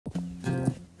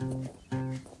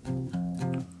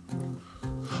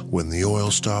When the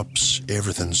oil stops,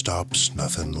 everything stops,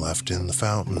 nothing left in the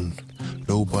fountain.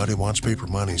 Nobody wants paper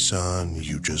money, son,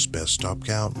 you just best stop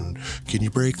counting. Can you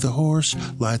break the horse,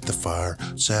 light the fire?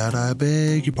 Sad, I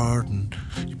beg your pardon.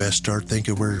 You best start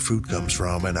thinking where your food comes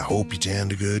from, and I hope you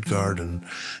tend a good garden.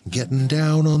 Getting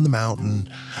down on the mountain,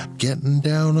 getting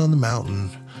down on the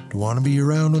mountain. Don't want to be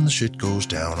around when the shit goes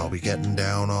down. I'll be getting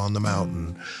down on the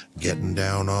mountain, getting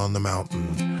down on the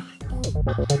mountain.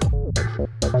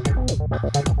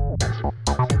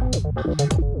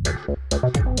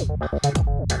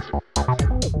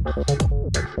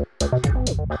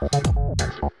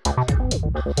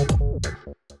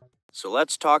 So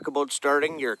let's talk about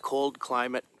starting your cold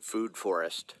climate food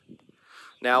forest.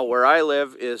 Now, where I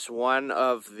live is one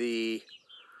of the,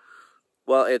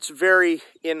 well, it's very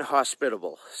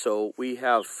inhospitable. So we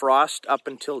have frost up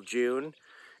until June,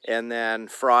 and then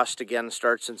frost again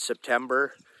starts in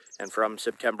September. And from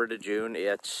September to June,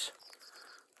 it's,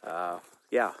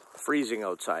 freezing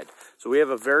outside. So we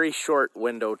have a very short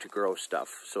window to grow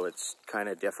stuff, so it's kind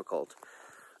of difficult.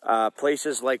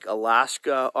 Places like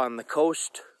Alaska on the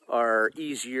coast are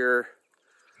easier,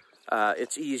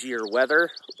 it's easier weather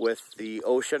with the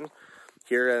ocean.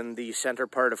 Here in the center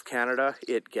part of Canada,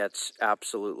 it gets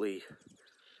absolutely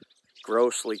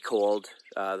grossly cold.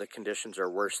 The conditions are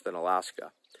worse than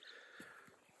Alaska.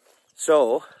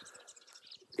 So,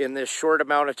 in this short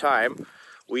amount of time,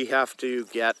 we have to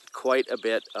get quite a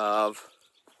bit of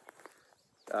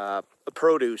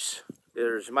produce,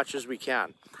 as much as we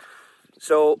can.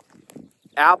 So,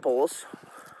 apples,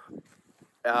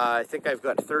 I think I've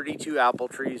got 32 apple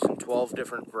trees and 12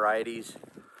 different varieties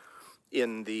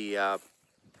in the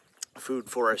food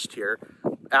forest here.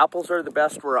 Apples are the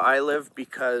best where I live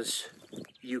because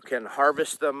you can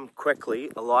harvest them quickly.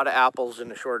 A lot of apples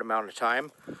in a short amount of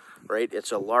time, right?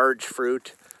 It's a large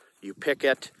fruit. You pick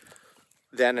it.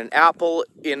 Then an apple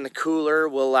in the cooler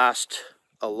will last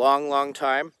a long, long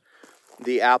time.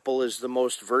 The apple is the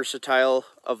most versatile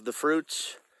of the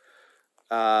fruits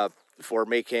for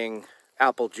making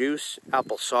apple juice,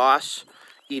 apple sauce,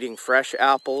 eating fresh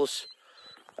apples.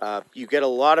 You get a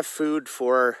lot of food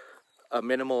for a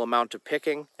minimal amount of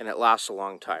picking, and it lasts a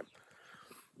long time.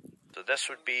 So this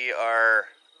would be our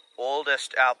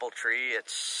oldest apple tree.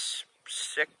 It's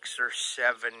 6 or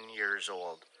 7 years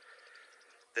old.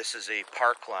 This is a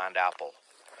parkland apple.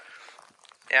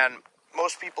 And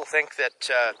most people think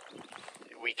that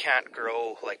we can't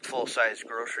grow like full-size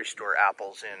grocery store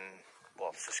apples in,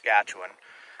 well, Saskatchewan.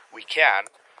 We can.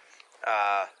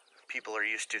 People are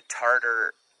used to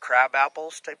tartar crab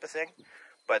apples type of thing,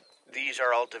 but these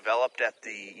are all developed at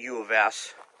the U of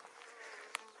S.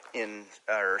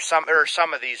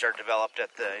 Some of these are developed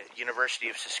at the University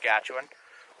of Saskatchewan.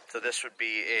 So this would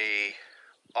be a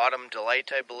Autumn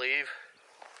Delight, I believe.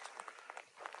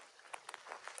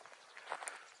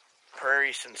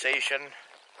 Prairie Sensation.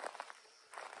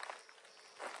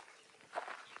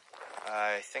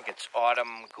 I think it's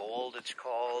Autumn Gold, it's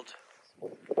called.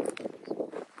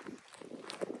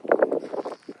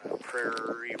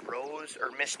 Prairie Rose, or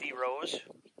Misty Rose.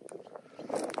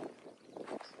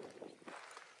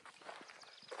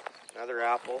 Another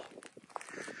apple.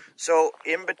 So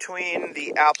in between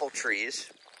the apple trees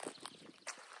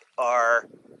are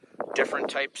different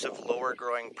types of lower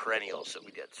growing perennials that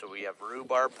we did. So we have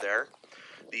rhubarb there.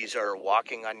 These are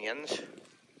walking onions,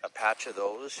 a patch of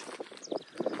those.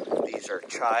 These are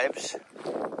chives.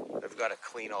 I've got to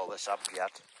clean all this up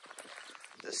yet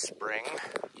this spring.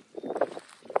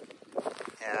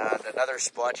 And another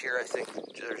spot here, I think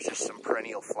there's just some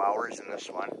perennial flowers in this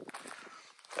one.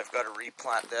 I've got to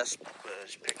replant this. I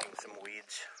was picking some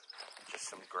weeds, just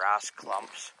some grass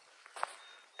clumps.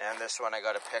 And this one I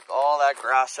got to pick all that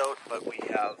grass out, but we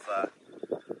have,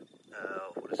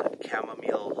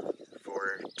 chamomile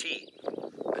for tea,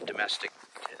 a domestic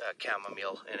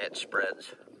chamomile, and it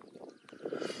spreads.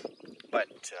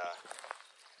 But,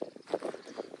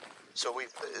 so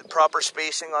we've proper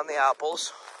spacing on the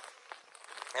apples.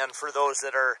 And for those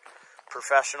that are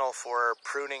professional for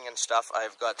pruning and stuff,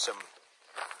 I've got some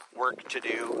work to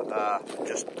do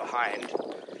just behind.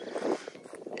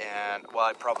 And, well,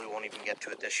 I probably won't even get to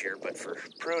it this year, but for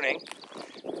pruning.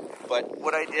 But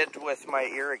what I did with my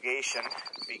irrigation,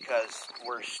 because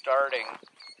we're starting,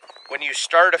 when you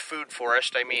start a food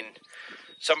forest, I mean,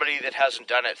 somebody that hasn't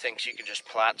done it thinks you can just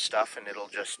plant stuff and it'll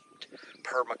just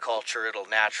permaculture, it'll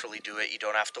naturally do it, you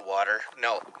don't have to water.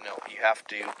 No, you have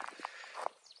to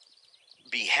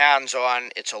be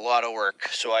hands-on. It's a lot of work.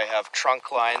 So I have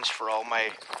trunk lines for all my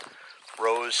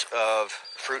rows of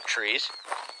fruit trees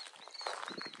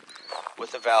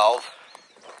with a valve.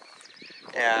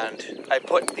 And I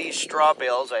put these straw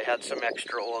bales, I had some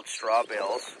extra old straw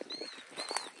bales.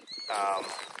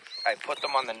 I put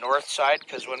them on the north side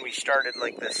because when we started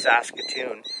like the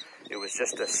Saskatoon, it was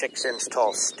just a 6-inch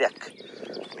tall stick.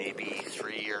 Maybe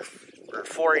 3 or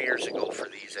 4 years ago for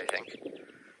these, I think.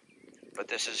 But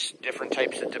this is different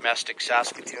types of domestic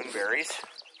Saskatoon berries.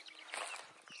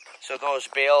 So those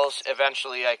bales,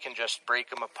 eventually I can just break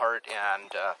them apart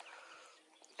and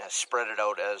spread it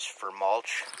out as for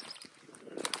mulch.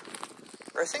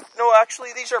 Or I think, no,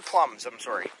 actually these are plums, I'm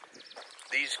sorry.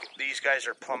 These guys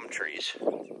are plum trees.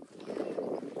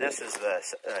 This is the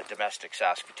domestic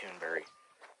Saskatoon berry.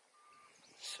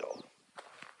 So,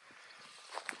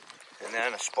 and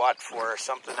then a spot for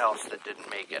something else that didn't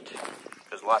make it,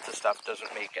 because lots of stuff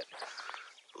doesn't make it.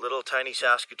 Little tiny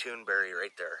Saskatoon berry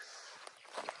right there.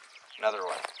 Another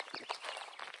one.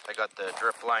 I got the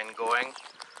drip line going.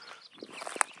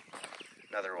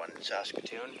 Another one in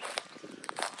Saskatoon.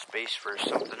 Space for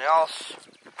something else.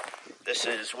 This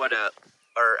is what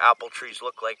our apple trees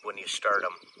look like when you start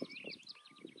them.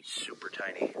 Super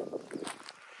tiny.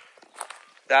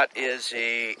 That is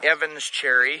a Evans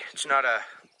cherry. It's not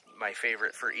my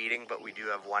favorite for eating, but we do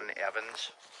have one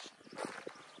Evans.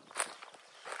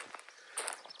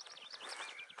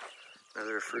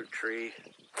 Another fruit tree.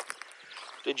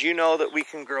 Did you know that we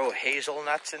can grow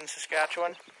hazelnuts in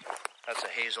Saskatchewan? That's a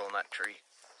hazelnut tree.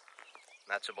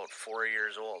 That's about 4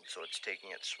 years old, so it's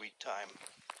taking its sweet time.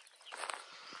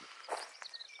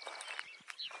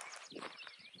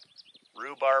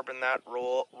 Rhubarb in that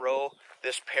row.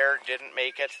 This pear didn't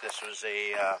make it. This was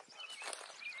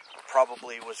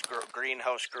probably was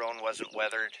greenhouse grown, wasn't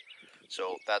weathered,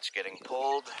 so that's getting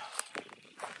pulled.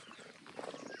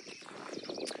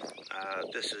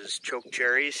 This is choke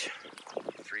cherries.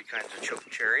 3 kinds of choke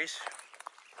cherries.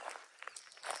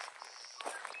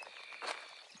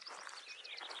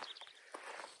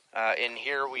 In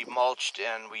here we mulched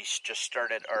and we just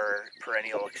started our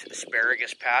perennial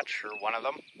asparagus patch, or one of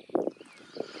them.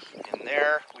 In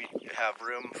there we have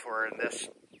room for this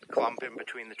clump in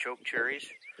between the choke cherries.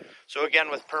 So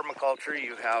again, with permaculture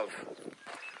you have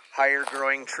higher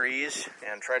growing trees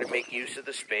and try to make use of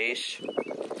the space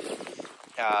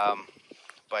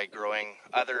by growing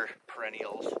other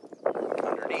perennials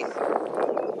underneath.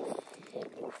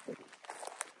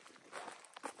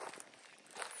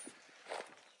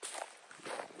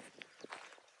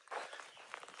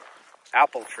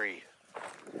 Apple tree.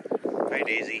 Hi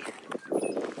Daisy.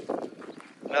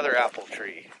 Another apple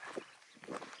tree.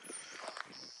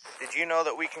 Did you know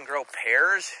that we can grow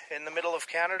pears in the middle of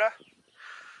Canada?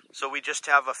 So we just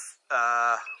have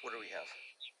what do we have?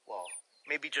 Well,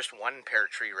 maybe just one pear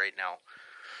tree right now.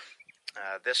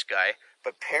 This guy.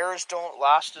 But pears don't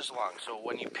last as long. So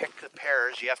when you pick the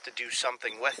pears, you have to do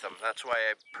something with them. That's why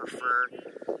I prefer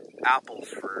apples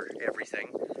for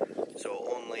everything. So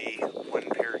only one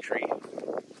pear tree.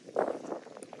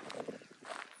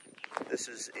 This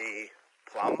is a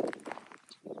plum.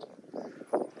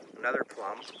 Another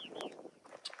plum.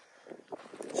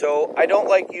 So I don't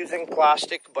like using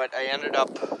plastic, but I ended up,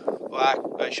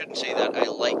 well, I shouldn't say that, I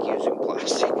like using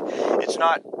plastic. It's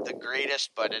not the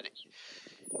greatest, but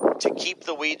to keep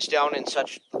the weeds down in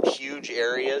such huge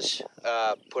areas,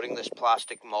 putting this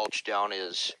plastic mulch down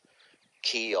is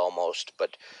key almost.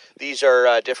 But these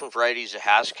are different varieties of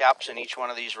hascaps in each one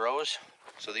of these rows.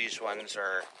 So these ones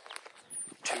are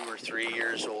 2 or 3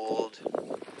 years old,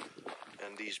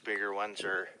 and these bigger ones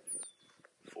are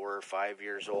 4 or 5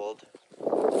 years old.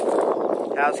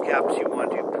 Hascaps you want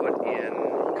to put in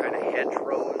kind of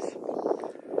hedgerows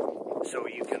so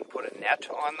you can put a net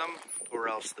on them, or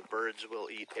else the birds will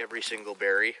eat every single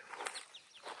berry.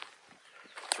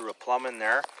 Threw a plum in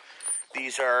there.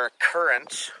 These are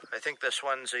currants. I think this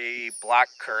one's a black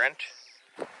currant,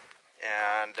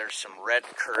 and there's some red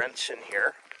currants in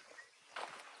here.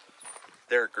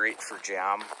 They're great for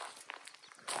jam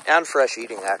and fresh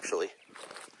eating, actually.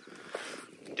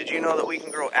 Did you know that we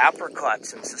can grow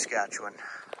apricots in Saskatchewan?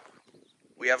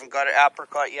 We haven't got an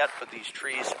apricot yet, but these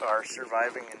trees are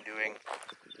surviving and doing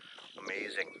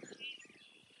amazing.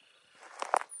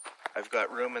 I've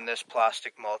got room in this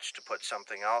plastic mulch to put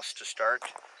something else to start.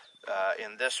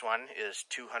 In this one is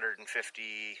 250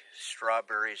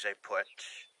 strawberries I put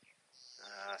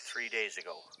 3 days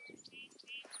ago.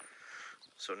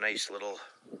 So nice little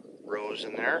rows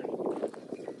in there.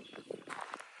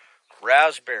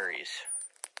 Raspberries.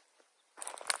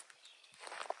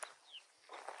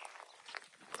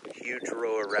 Huge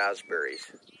row of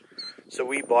raspberries. So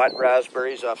we bought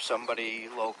raspberries off somebody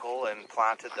local and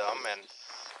planted them, and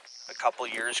a couple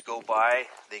years go by,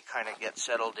 they kind of get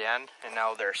settled in, and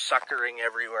now they're suckering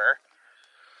everywhere.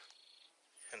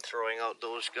 and throwing out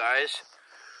those guys.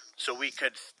 So we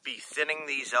could be thinning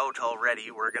these out already.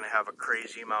 We're going to have a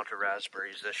crazy amount of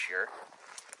raspberries this year.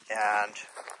 And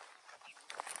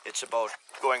it's about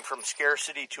going from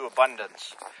scarcity to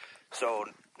abundance. So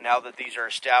now that these are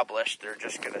established, they're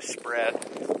just going to spread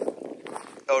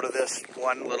out of this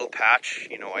one little patch.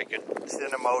 You know, I could thin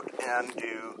them out and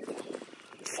do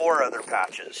 4 other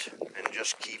patches and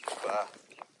just keep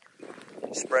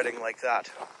spreading like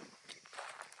that.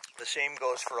 The same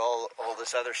goes for all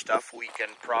this other stuff. We can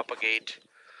propagate,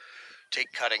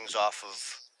 take cuttings off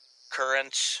of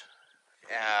currants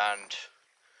and,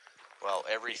 well,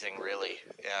 everything really,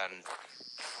 and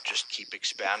just keep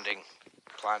expanding,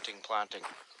 planting.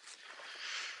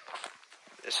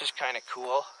 This is kind of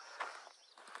cool.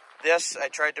 This, I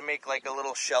tried to make like a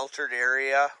little sheltered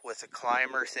area with a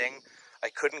climber thing. I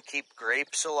couldn't keep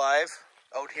grapes alive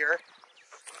out here.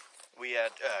 We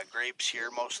had grapes here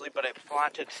mostly, but I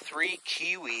planted 3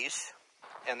 kiwis,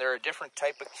 and they're a different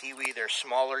type of kiwi. They're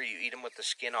smaller, you eat them with the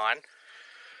skin on.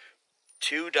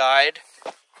 2 died,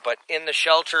 but in the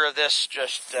shelter of this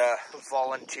just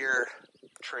volunteer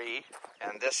tree,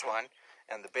 and this one,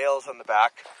 and the bales on the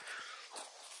back,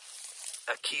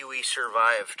 a kiwi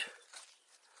survived.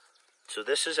 So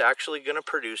this is actually going to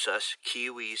produce us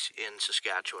kiwis in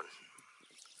Saskatchewan.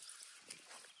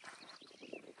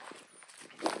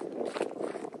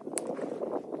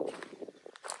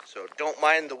 So don't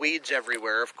mind the weeds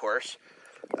everywhere, of course.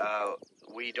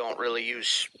 We don't really use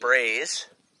sprays,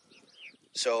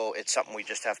 so it's something we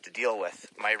just have to deal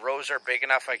with. My rows are big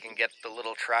enough I can get the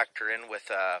little tractor in with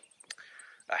a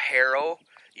harrow.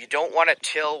 You don't want to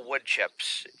till wood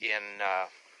chips in,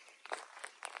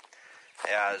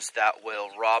 as that will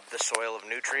rob the soil of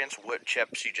nutrients. Wood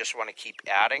chips you just want to keep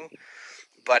adding.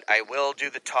 But I will do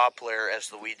the top layer as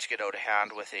the weeds get out of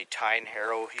hand with a tine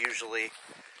harrow usually,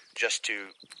 just to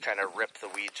kind of rip the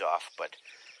weeds off. But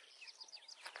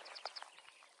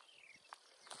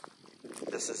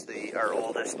this is our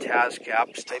oldest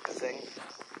Tascaps type of thing.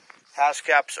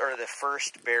 Tascaps are the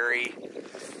first berry.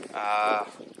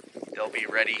 They'll be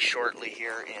ready shortly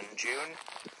here in June.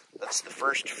 That's the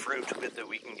first fruit that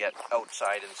we can get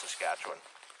outside in Saskatchewan.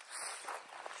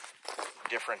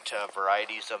 Different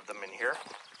varieties of them in here.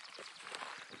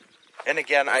 And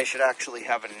again, I should actually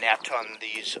have a net on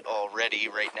these already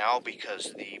right now,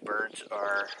 because the birds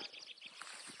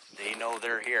they know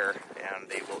they're here and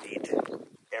they will eat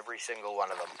every single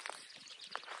one of them.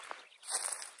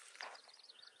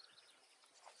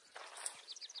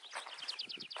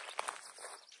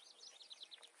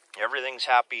 Everything's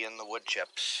happy in the wood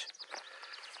chips.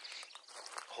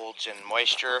 Holds in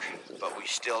moisture, but we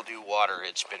still do water.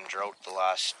 It's been drought the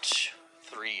last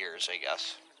 3 years, I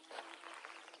guess.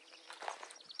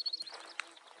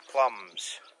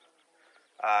 Plums.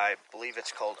 I believe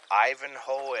it's called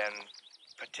Ivanhoe and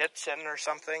Petitson or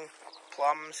something.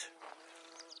 Plums.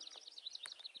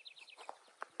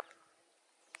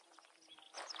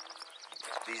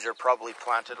 These are probably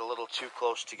planted a little too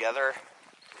close together.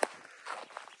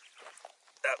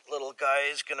 That little guy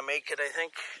is going to make it, I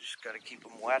think. Just got to keep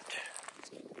them wet.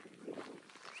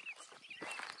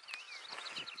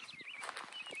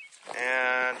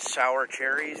 And sour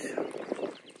cherries.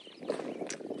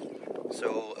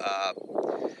 So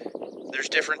there's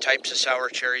different types of sour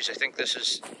cherries. I think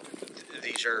these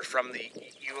are from the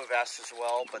U of S as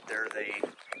well, but they're the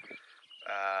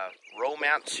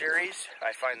Romance series.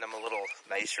 I find them a little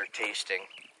nicer tasting.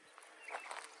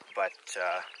 But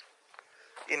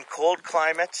in cold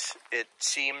climates, it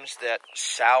seems that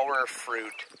sour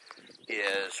fruit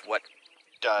is what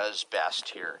does best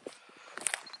here.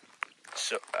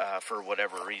 So for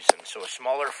whatever reason. So a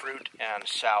smaller fruit and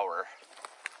sour.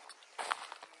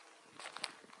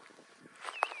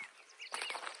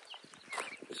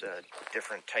 It's a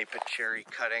different type of cherry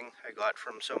cutting I got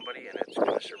from somebody, and it's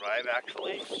going to survive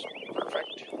actually. It's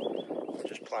perfect.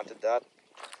 Just planted that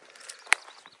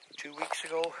 2 weeks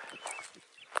ago.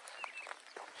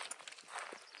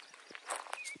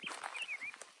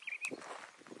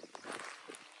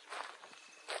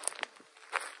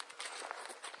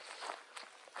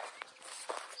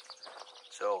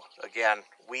 So again,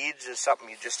 weeds is something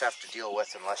you just have to deal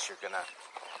with unless you're going to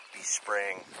be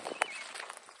spraying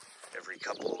every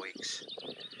couple of weeks.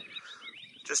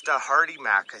 Just a hardy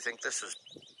mac. I think this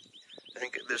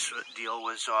deal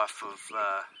was off of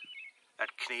at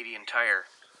Canadian Tire.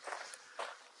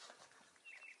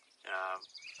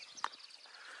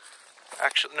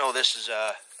 Actually, no, this is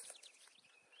a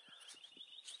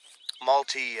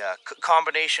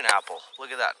combination apple.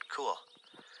 Look at that, cool.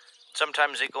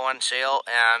 Sometimes they go on sale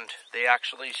and they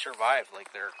actually survive,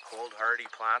 like they're cold hardy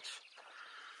plants.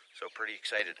 So pretty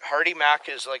excited. Hardy Mac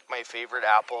is like my favorite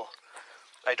apple.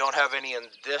 I don't have any in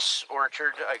this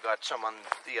orchard. I got some on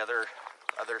the other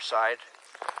side.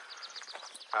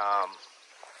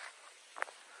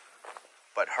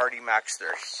 But Hardy Macs,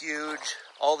 they're huge.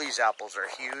 All these apples are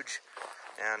huge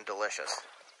and delicious.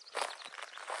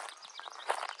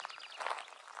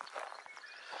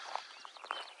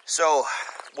 So,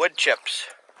 wood chips.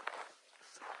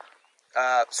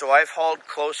 So I've hauled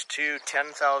close to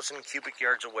 10,000 cubic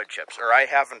yards of wood chips. Or I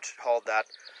haven't hauled that.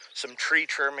 Some tree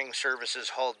trimming services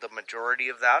hauled the majority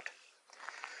of that.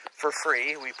 For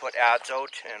free, we put ads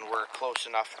out and we're close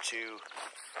enough to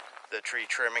the tree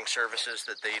trimming services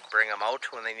that they'd bring them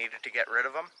out when they needed to get rid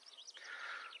of them.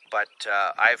 But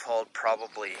I've hauled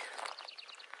probably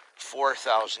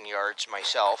 4,000 yards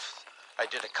myself. I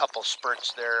did a couple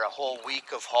spurts there, a whole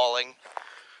week of hauling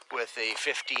with a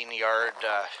 15-yard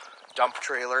dump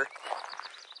trailer.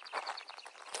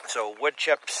 So wood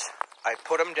chips, I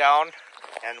put them down,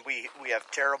 and we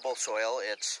have terrible soil.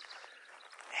 It's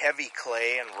heavy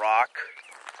clay and rock,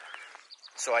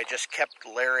 so I just kept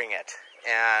layering it.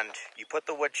 And you put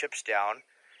the wood chips down,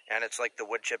 and it's like the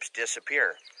wood chips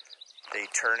disappear. They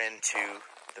turn into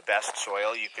the best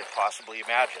soil you could possibly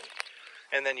imagine.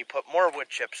 And then you put more wood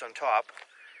chips on top,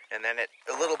 and then it,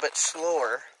 a little bit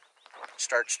slower,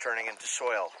 starts turning into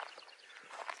soil.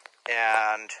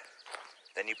 And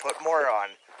then you put more on,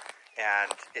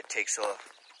 and it takes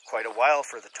quite a while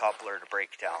for the top layer to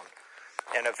break down.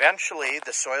 And eventually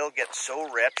the soil gets so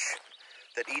rich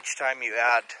that each time you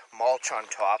add mulch on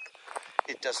top,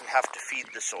 it doesn't have to feed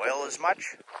the soil as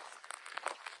much.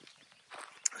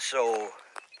 So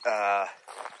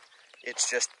it's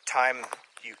just time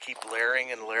you keep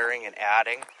layering and layering and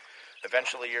adding.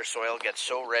 Eventually your soil gets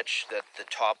so rich that the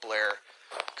top layer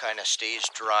kind of stays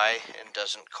dry and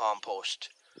doesn't compost.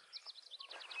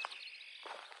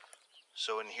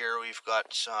 So in here we've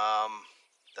got some,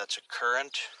 that's a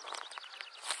currant,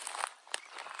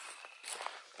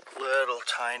 little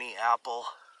tiny apple,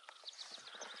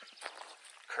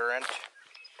 currant,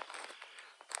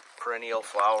 perennial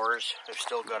flowers. I've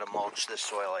still got to mulch this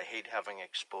soil. I hate having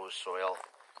exposed soil.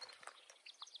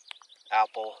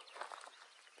 Apple,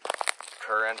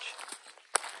 currant.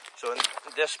 So in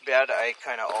this bed I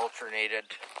kind of alternated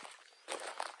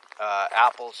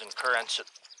apples and currants, it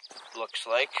looks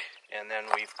like. And then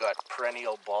we've got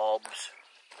perennial bulbs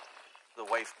the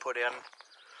wife put in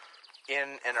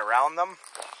and around them.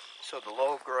 So the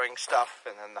low growing stuff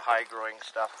and then the high growing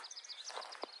stuff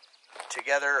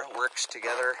together, works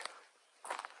together.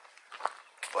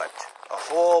 But a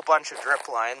whole bunch of drip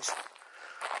lines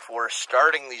for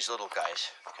starting these little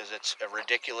guys, because it's a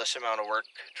ridiculous amount of work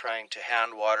trying to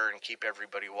hand water and keep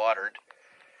everybody watered.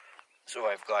 So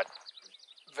I've got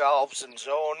valves and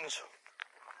zones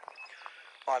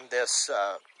on this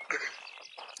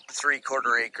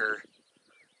 3/4 acre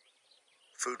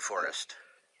food forest.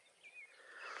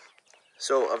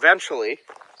 So eventually,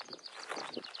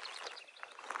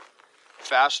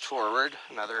 fast forward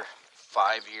another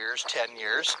 5 years, 10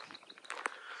 years,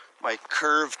 my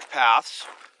curved paths.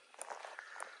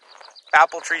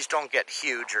 Apple trees don't get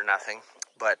huge or nothing,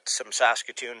 but some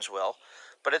Saskatoons will.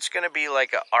 But it's going to be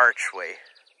like an archway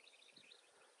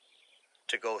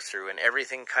to go through, and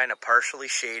everything kind of partially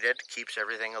shaded, keeps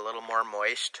everything a little more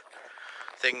moist.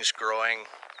 Things growing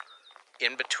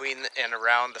in between and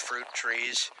around the fruit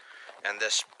trees, and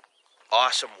this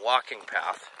awesome walking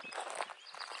path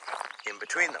in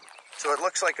between them. So it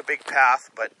looks like a big path,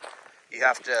 but you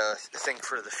have to think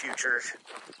for the future,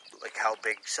 like how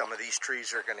big some of these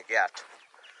trees are going to get.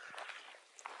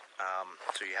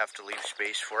 So you have to leave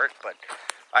space for it. But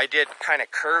I did kind of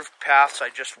curved paths. I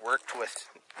just worked with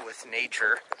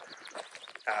nature.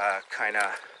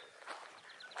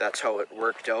 That's how it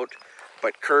worked out.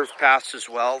 But curved paths as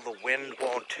well. The wind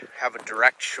won't have a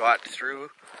direct shot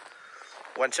through.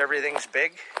 Once everything's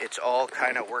big, it's all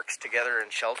kind of works together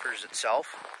and shelters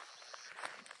itself.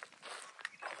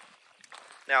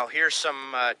 Now here's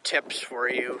some tips for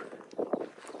you.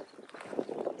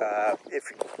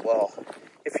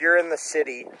 If you're in the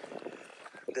city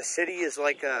is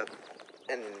like a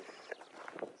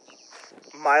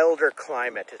milder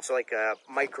climate. It's like a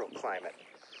microclimate.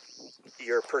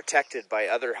 You're protected by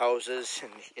other houses,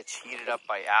 and it's heated up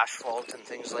by asphalt and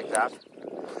things like that.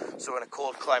 So in a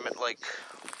cold climate, like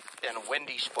in a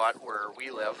windy spot where we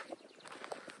live,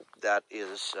 that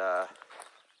is a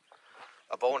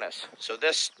bonus. So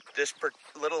this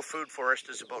little food forest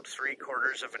is about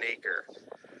 3/4 of an acre,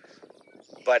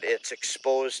 but it's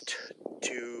exposed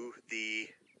to the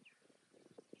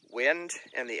wind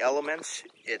and the elements.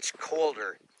 It's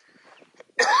colder.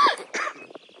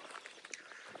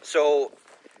 So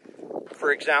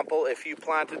for example, if you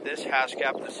planted this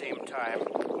Haskap the same time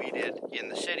we did in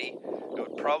the city, it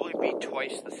would probably be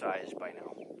twice the size by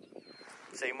now.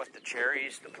 Same with the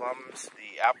cherries, the plums,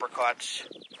 the apricots,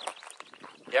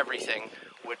 everything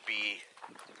would be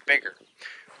bigger.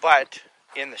 But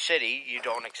in the city, you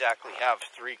don't exactly have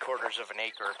 3/4 of an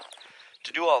acre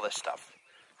to do all this stuff.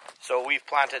 So we've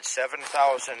planted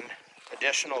 7,000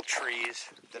 additional trees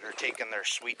that are taking their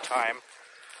sweet time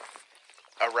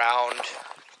around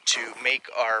to make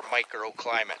our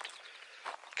microclimate,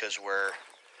 because we're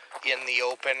in the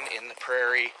open, in the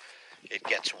prairie. It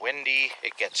gets windy,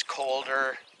 it gets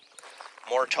colder,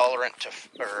 more tolerant to,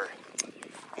 or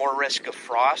more risk of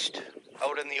frost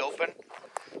out in the open.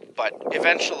 But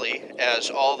eventually, as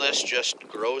all this just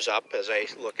grows up, as I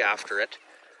look after it,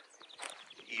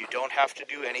 you don't have to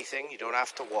do anything, you don't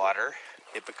have to water.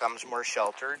 It becomes more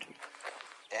sheltered,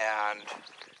 and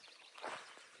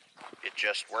it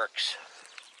just works.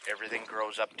 Everything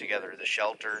grows up together. The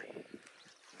shelter,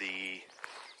 the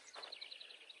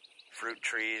fruit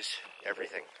trees,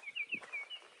 everything.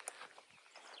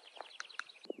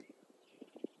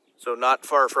 So not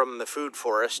far from the food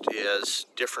forest is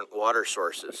different water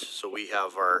sources. So we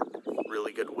have our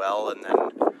really good well, and then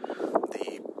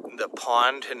the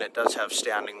pond, and it does have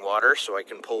standing water, so I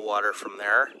can pull water from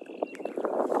there.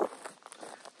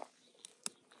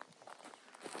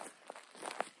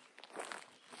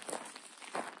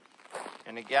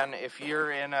 And again, if you're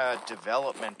in a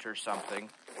development or something,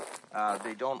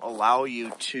 they don't allow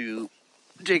you to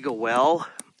dig a well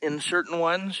in certain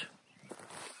ones.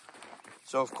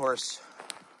 So of course,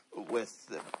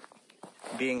 with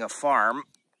being a farm,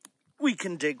 we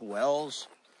can dig wells.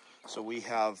 So we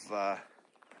have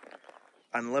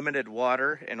unlimited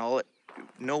water, and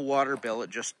no water bill. It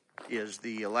just is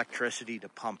the electricity to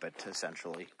pump it,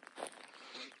 essentially.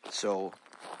 So,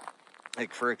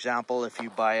 like for example, if you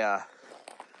buy a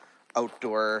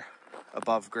outdoor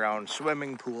above ground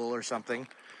swimming pool or something,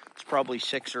 it's probably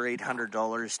 $600 or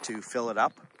 $800 to fill it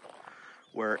up.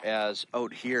 Whereas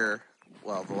out here,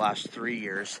 well, the last 3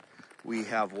 years, we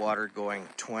have water going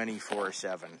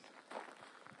 24/7.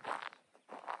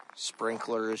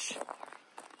 Sprinklers.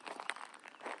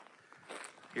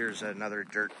 Here's another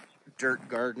dirt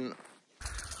garden.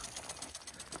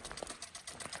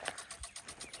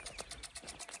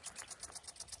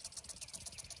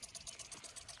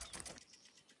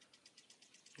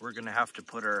 We're gonna have to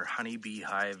put our honeybee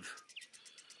hive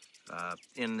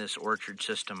in this orchard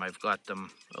system. I've got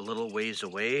them a little ways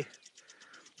away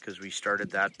because we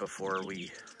started that before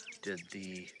we did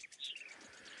the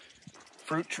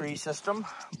fruit tree system,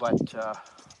 but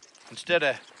instead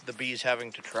of the bees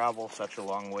having to travel such a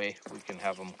long way, we can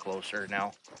have them closer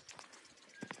now.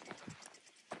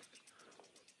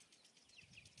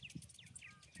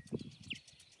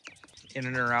 In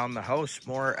and around the house,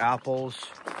 more apples,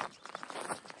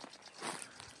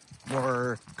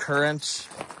 more currants,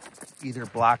 either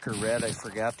black or red, I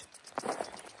forget.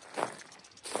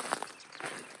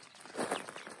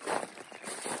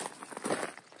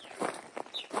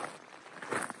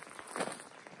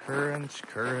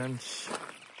 Currants.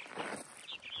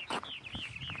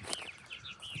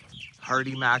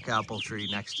 Hardy Mac apple tree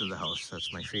next to the house.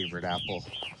 That's my favorite apple.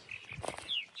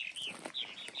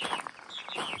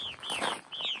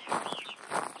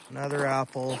 Another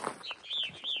apple.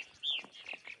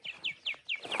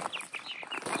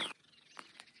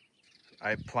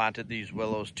 I planted these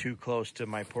willows too close to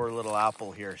my poor little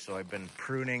apple here, so I've been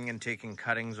pruning and taking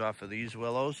cuttings off of these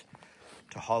willows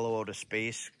to hollow out a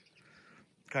space,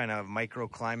 kind of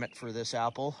microclimate for this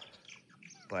apple.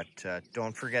 But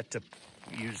don't forget to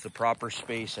use the proper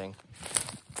spacing.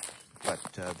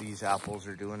 But these apples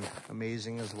are doing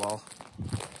amazing as well.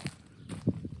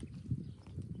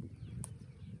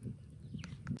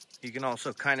 You can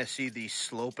also kind of see the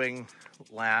sloping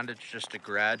land. It's just a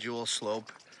gradual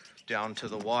slope down to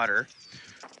the water,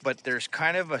 but there's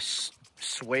kind of a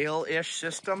swale-ish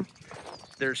system.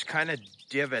 There's kind of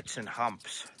divots and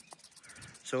humps.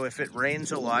 So if it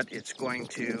rains a lot, it's going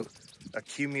to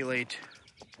accumulate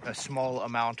a small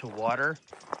amount of water.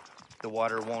 The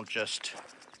water won't just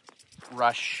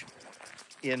rush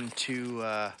into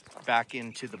back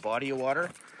into the body of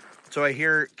water. So I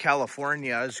hear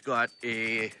California's got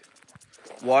a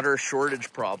water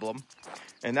shortage problem,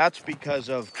 and that's because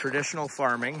of traditional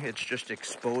farming. It's just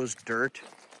exposed dirt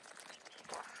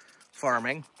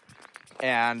farming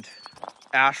and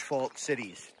asphalt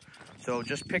cities. So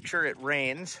just picture it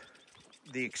rains,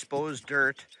 the exposed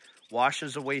dirt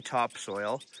washes away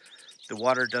topsoil, the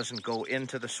water doesn't go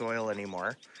into the soil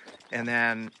anymore, and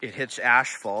then it hits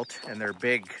asphalt, and they're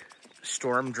big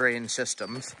storm drain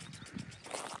systems,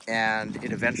 and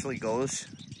it eventually goes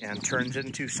and turns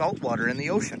into salt water in the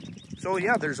ocean. So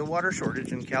yeah, there's a water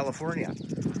shortage in California.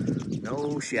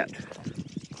 No shit.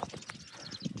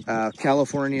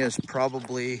 California is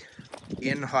probably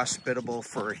inhospitable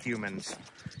for humans,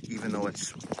 even though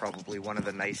it's probably one of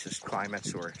the nicest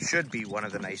climates, or should be one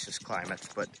of the nicest climates.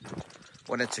 But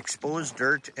when it's exposed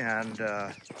dirt and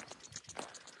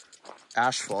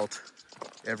asphalt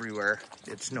everywhere,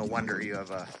 it's no wonder you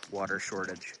have a water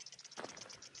shortage.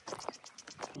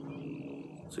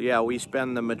 So yeah, we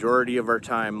spend the majority of our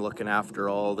time looking after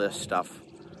all this stuff,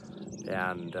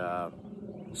 and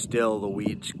still the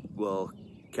weeds will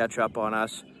catch up on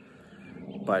us.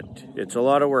 But it's a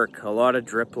lot of work, a lot of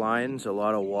drip lines, a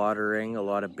lot of watering, a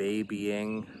lot of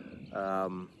babying, a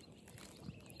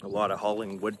lot of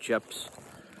hauling wood chips.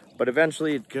 But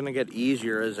eventually it's gonna get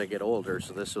easier as I get older,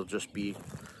 so this will just be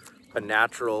a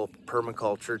natural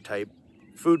permaculture type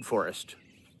food forest,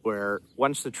 where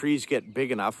once the trees get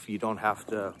big enough, you don't have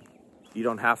to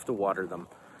water them.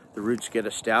 The roots get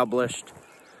established,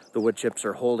 the wood chips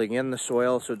are holding in the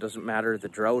soil, so it doesn't matter the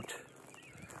drought.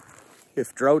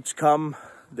 If droughts come,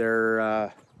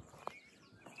 they'll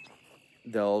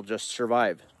just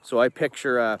survive. So I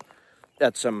picture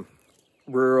at some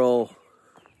rural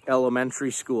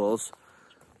elementary schools,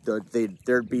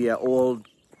 there'd be an old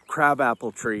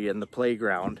crabapple tree in the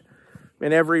playground.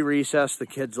 In every recess, the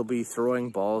kids will be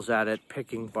throwing balls at it,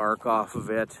 picking bark off of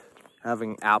it,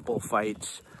 having apple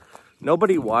fights.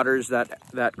 Nobody waters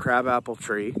that crabapple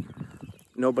tree.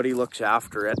 Nobody looks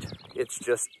after it. It's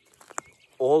just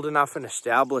old enough and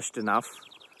established enough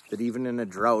that even in a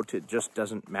drought, it just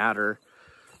doesn't matter.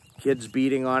 Kids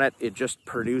beating on it, it just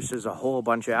produces a whole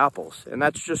bunch of apples. And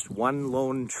that's just one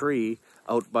lone tree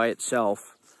out by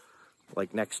itself,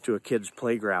 like next to a kid's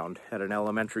playground at an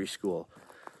elementary school.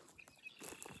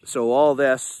 So all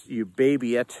this, you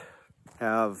baby it,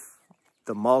 have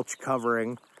the mulch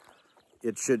covering,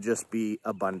 it should just be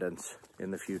abundance in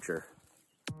the future.